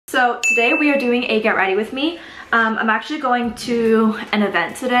So today we are doing a get ready with me. I'm actually going to an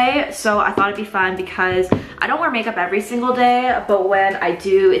event today, so I thought it'd be fun because I don't wear makeup every single day, but when I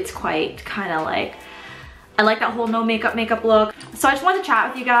do, it's quite kind of like, I like that whole no makeup look. So I just wanted to chat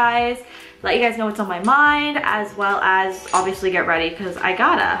with you guys, let you guys know what's on my mind, as well as obviously get ready because I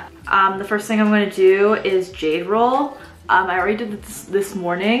gotta. The first thing I'm gonna do is jade roll. I already did this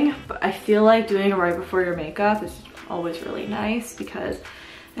morning, but I feel like doing it right before your makeup is always really nice because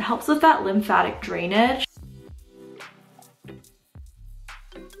it helps with that lymphatic drainage.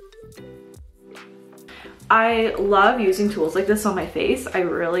 I love using tools like this on my face. I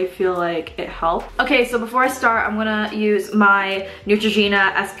really feel like it helps. Okay, so before I start, I'm gonna use my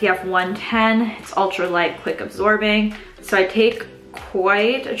Neutrogena SPF 110. It's ultra light, quick absorbing. So I take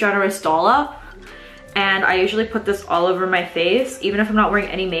quite a generous dollop, and I usually put this all over my face. Even if I'm not wearing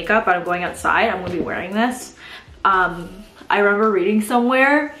any makeup, but I'm going outside, I'm gonna be wearing this. I remember reading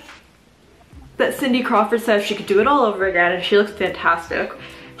somewhere that Cindy Crawford says she could do it all over again and she looks fantastic.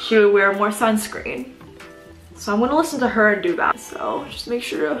 She would wear more sunscreen. So I'm gonna listen to her and do that. So just make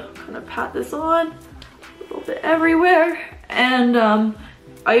sure to kind of pat this on a little bit everywhere. And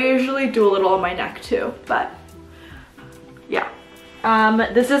I usually do a little on my neck too, but yeah.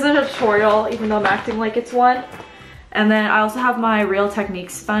 This isn't a tutorial, even though I'm acting like it's one. And then I also have my Real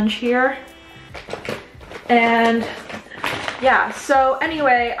Techniques sponge here. And yeah, so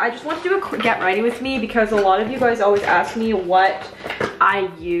anyway, I just want to do a quick get ready with me because a lot of you guys always ask me what I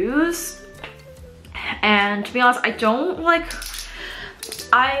use. And to be honest, I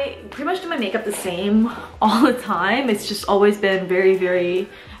pretty much do my makeup the same all the time. It's just always been very, very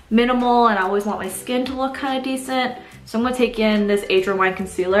minimal, and I always want my skin to look kind of decent. So I'm gonna take in this Age Rewind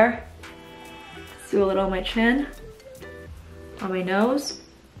concealer. Let's do a little on my chin, on my nose,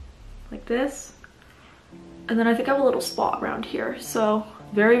 like this. And then I think I have a little spot around here, so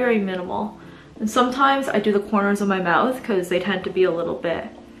very, very minimal. And sometimes I do the corners of my mouth because they tend to be a little bit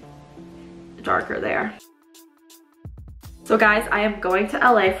darker there. So guys, I am going to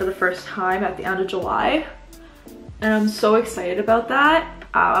LA for the first time at the end of July, and I'm so excited about that.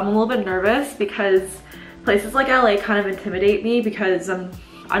 I'm a little bit nervous because places like LA kind of intimidate me because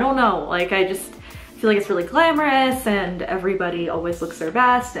I don't know, like I just feel like it's really glamorous and everybody always looks their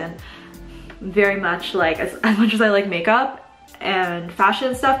best, and very much like, as much as I like makeup and fashion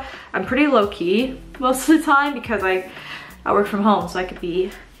and stuff, I'm pretty low-key most of the time because I work from home, so I could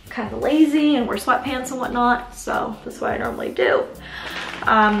be kind of lazy and wear sweatpants and whatnot, so that's what I normally do.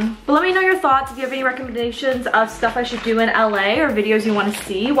 But let me know your thoughts. If you have any recommendations of stuff I should do in LA or videos you want to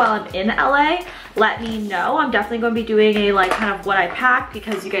see while I'm in LA, let me know. I'm definitely going to be doing a like kind of what I packed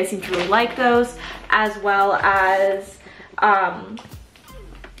because you guys seem to really like those, as well as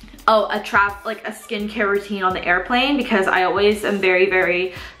a skincare routine on the airplane because I always am very,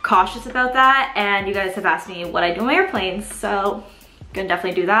 very cautious about that, and you guys have asked me what I do on airplanes, so I'm gonna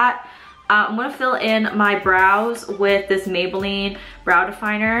definitely do that. I'm gonna fill in my brows with this Maybelline Brow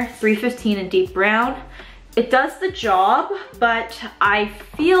Definer 315 in deep brown. It does the job, but I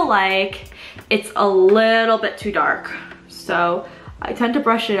feel like it's a little bit too dark, so I tend to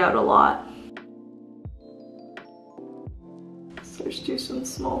brush it out a lot. Just do some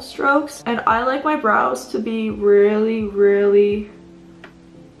small strokes, and I like my brows to be really, really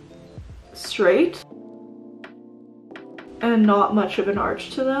straight and not much of an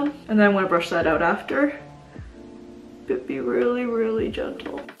arch to them, and then I'm going to brush that out after, but be really, really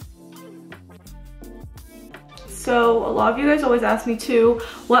gentle. So a lot of you guys always ask me too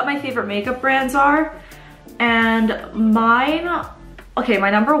what my favorite makeup brands are, and mine, okay, my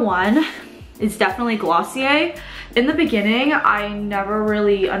number one is definitely Glossier. In the beginning, I never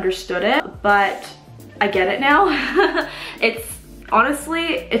really understood it, but I get it now. Honestly,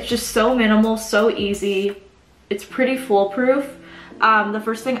 it's just so minimal, so easy. It's pretty foolproof. The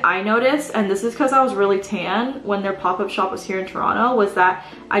first thing I noticed, and this is because I was really tan when their pop-up shop was here in Toronto, was that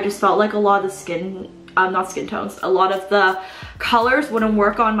I just felt like a lot of the a lot of the colors wouldn't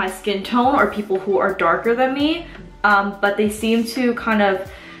work on my skin tone or people who are darker than me, but they seem to kind of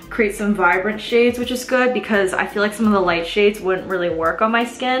create some vibrant shades, which is good because I feel like some of the light shades wouldn't really work on my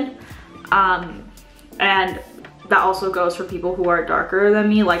skin. And that also goes for people who are darker than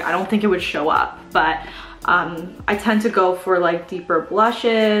me. Like, I don't think it would show up, but I tend to go for like deeper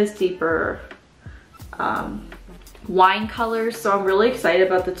blushes, deeper wine colors. So I'm really excited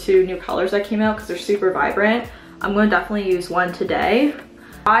about the two new colors that came out because they're super vibrant. I'm gonna definitely use one today.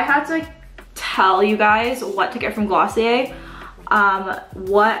 I had to tell you guys what to get from Glossier.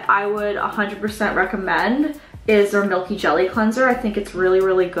 What I would 100% recommend is their Milky Jelly Cleanser. I think it's really,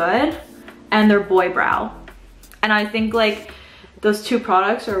 really good. And their Boy Brow. And I think like those two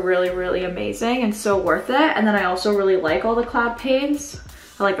products are really, really amazing and so worth it. And then I also really like all the cloud paints.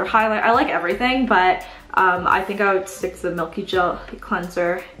 I like their highlight, I like everything, but I think I would stick to the Milky Gel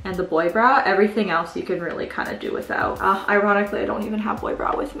Cleanser and the Boy Brow. Everything else you can really kind of do without. Ironically, I don't even have Boy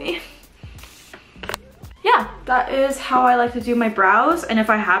Brow with me. Yeah, that is how I like to do my brows. And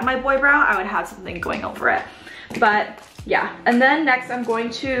if I had my Boy Brow, I would have something going over it. But yeah, and then next I'm going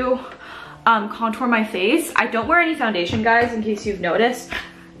to contour my face. I don't wear any foundation, guys, in case you've noticed.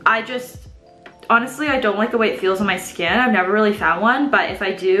 Honestly, I don't like the way it feels on my skin. I've never really found one, but if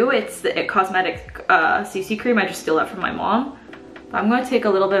I do, it's the It Cosmetics CC cream. I just steal that from my mom. I'm going to take a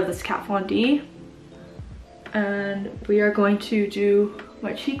little bit of this Kat Von D, and we are going to do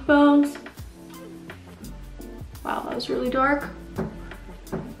my cheekbones. Wow, that was really dark.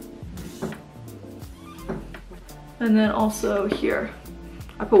 And then also here.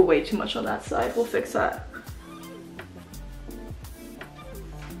 I put way too much on that side. We'll fix that.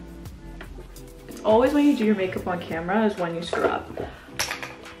 It's always when you do your makeup on camera is when you screw up.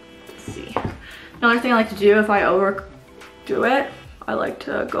 Let's see. Another thing I like to do if I overdo it, I like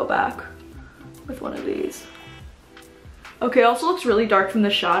to go back with one of these. Okay, it also looks really dark from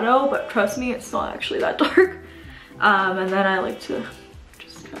the shadow, but trust me, it's not actually that dark. And then I like to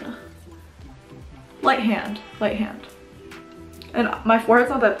just kind of light hand. And my forehead's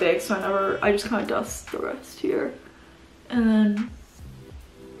not that big, so I just kind of dust the rest here. And then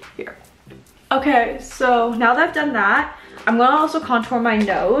here. Okay, so now that I've done that, I'm gonna also contour my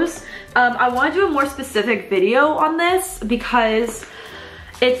nose. I wanna do a more specific video on this because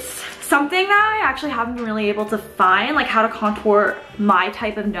it's something that I actually haven't been really able to find, like how to contour my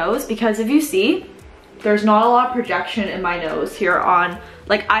type of nose, because if you see, there's not a lot of projection in my nose here on,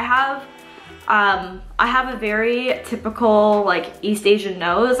 like I have a very typical like East Asian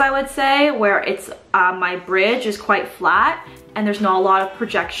nose, I would say, where it's my bridge is quite flat and there's not a lot of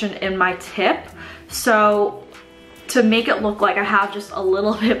projection in my tip. So to make it look like I have just a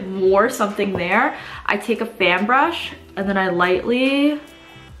little bit more something there, I take a fan brush and then I lightly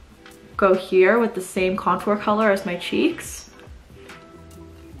go here with the same contour color as my cheeks.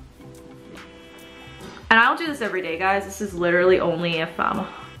 And I don't do this every day, guys. This is literally only if I'm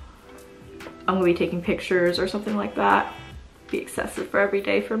gonna be taking pictures or something like that. It'd be excessive for every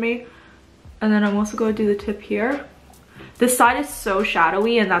day for me. And then I'm also gonna do the tip here. This side is so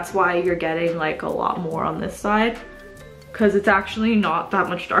shadowy, and that's why you're getting like a lot more on this side, because it's actually not that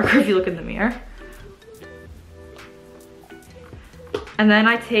much darker if you look in the mirror. And then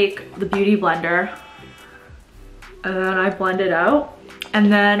I take the Beauty Blender and then I blend it out.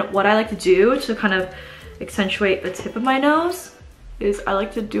 And then what I like to do to kind of accentuate the tip of my nose is I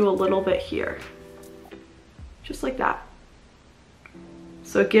like to do a little bit here, just like that.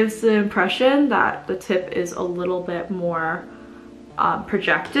 So it gives the impression that the tip is a little bit more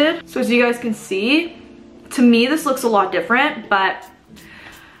projected. So as you guys can see, to me this looks a lot different, but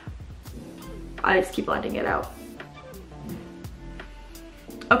I just keep blending it out.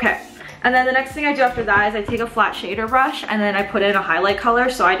 Okay, and then the next thing I do after that is I take a flat shader brush and then I put in a highlight color.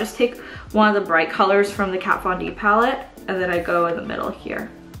 So I just take one of the bright colors from the Kat Von D palette and then I go in the middle here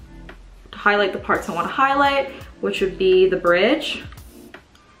to highlight the parts I want to highlight, which would be the bridge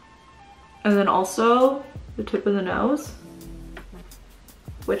and then also the tip of the nose,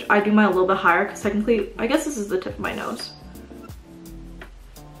 which I do mine a little bit higher because technically I guess this is the tip of my nose.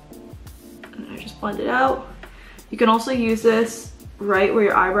 And I just blend it out. You can also use this right where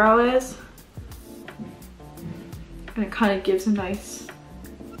your eyebrow is, and it kind of gives a nice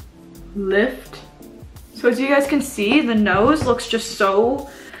lift. So as you guys can see, the nose looks just so,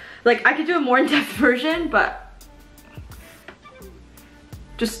 like I could do a more in-depth version, but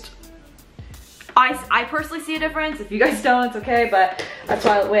just I personally see a difference. If you guys don't, it's okay, but that's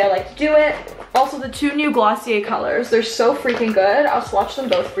the way I like to do it. Also, the two new Glossier colors, they're so freaking good. I'll swatch them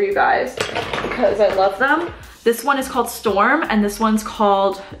both for you guys because I love them. This one is called Storm and this one's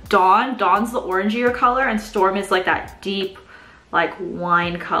called Dawn. Dawn's the orangier color and Storm is like that deep like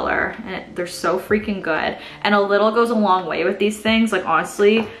wine color, and they're so freaking good. And a little goes a long way with these things. Like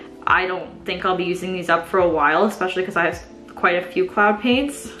honestly, I don't think I'll be using these up for a while, especially because I have quite a few cloud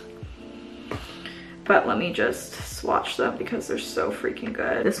paints. But let me just swatch them because they're so freaking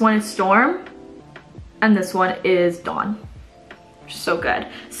good. This one is Storm and this one is Dawn. So good.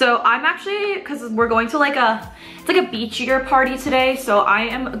 So I'm actually, because we're going to like it's like a beachier party today, so I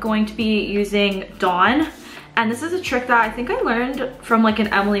am going to be using Dawn. And this is a trick that I think I learned from like an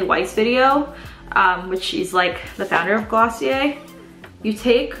Emily Weiss video, which she's like the founder of Glossier. You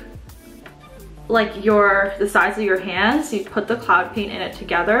take like the size of your hands, you put the cloud paint in it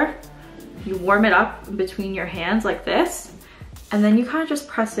together, you warm it up between your hands like this, and then you kind of just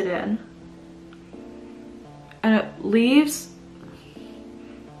press it in. And it leaves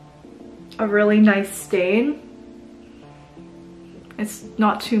a really nice stain. It's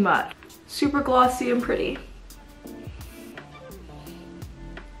not too much. Super glossy and pretty.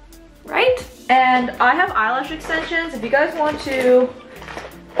 Right? And I have eyelash extensions. If you guys want to,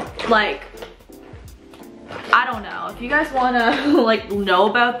 like, I don't know. If you guys want to like know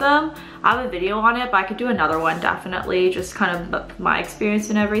about them, I have a video on it, but I could do another one definitely. Just kind of my experience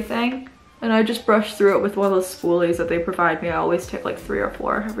and everything. And I just brush through it with one of those spoolies that they provide me. I always take like 3 or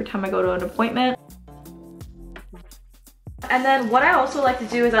 4 every time I go to an appointment. And then what I also like to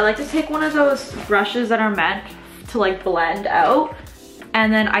do is I like to take one of those brushes that are meant to like blend out.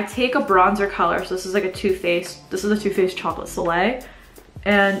 And then I take a bronzer color. So this is like a Too Faced. This is a Too Faced Chocolate Soleil.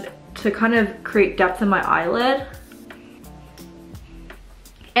 And to kind of create depth in my eyelid.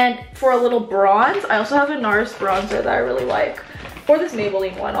 And for a little bronze, I also have a NARS bronzer that I really like. Or this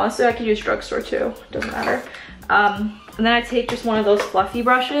Maybelline one. Honestly, I could use drugstore too. Doesn't matter. And then I take just one of those fluffy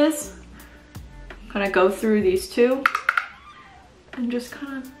brushes. Kind of go through these two. And just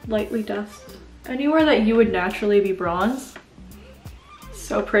kind of lightly dust anywhere that you would naturally be bronze.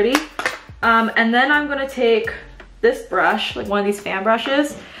 So pretty. And then I'm going to take this brush, like one of these fan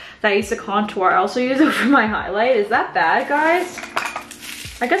brushes that I used to contour. I also use it for my highlight. Is that bad, guys?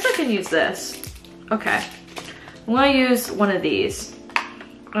 I guess I can use this. Okay. I'm gonna use one of these.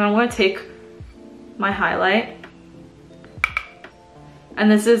 And I'm gonna take my highlight.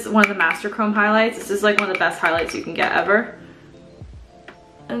 And this is one of the Master Chrome highlights. This is like one of the best highlights you can get ever.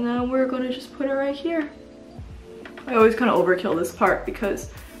 And then we're gonna just put it right here. I always kind of overkill this part because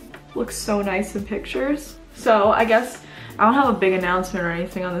it looks so nice in pictures. So I guess I don't have a big announcement or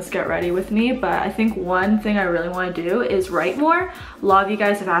anything on this Get Ready With Me, but I think one thing I really want to do is write more. A lot of you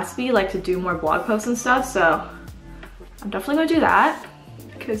guys have asked me like to do more blog posts and stuff, so I'm definitely gonna do that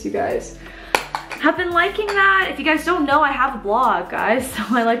because you guys have been liking that. If you guys don't know, I have a blog, guys, so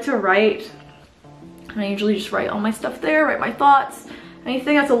I like to write. And I usually just write all my stuff there, write my thoughts.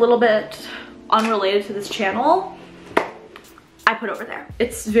 Anything that's a little bit unrelated to this channel, I put over there.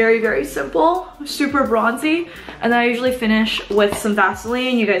 It's very, very simple, super bronzy. And then I usually finish with some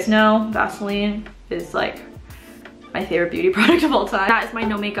Vaseline. You guys know Vaseline is like my favorite beauty product of all time. That is my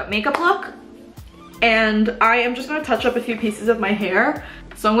no makeup look. And I am just gonna touch up a few pieces of my hair.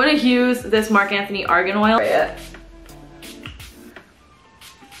 So I'm gonna use this Marc Anthony Argan Oil.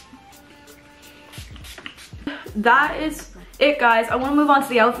 That is it, guys. I want to move on to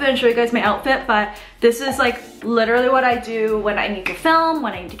the outfit and show you guys my outfit, but this is like literally what I do when I need to film,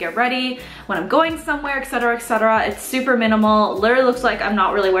 when I need to get ready, when I'm going somewhere, etc, etc. It's super minimal. Literally looks like I'm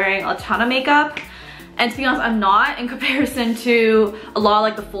not really wearing a ton of makeup. And to be honest, I'm not in comparison to a lot of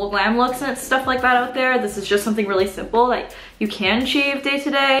like the full glam looks and stuff like that out there. This is just something really simple that you can achieve day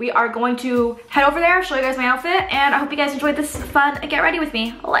to day. We are going to head over there, show you guys my outfit, and I hope you guys enjoyed this fun Get Ready With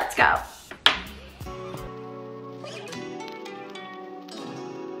Me. Let's go.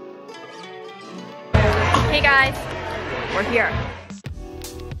 Hey guys, we're here.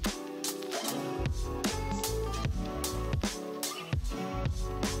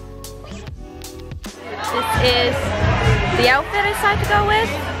 This is the outfit I decided to go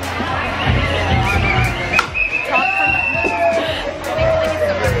with.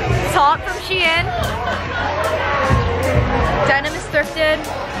 Top from Shein. Denim is thrifted.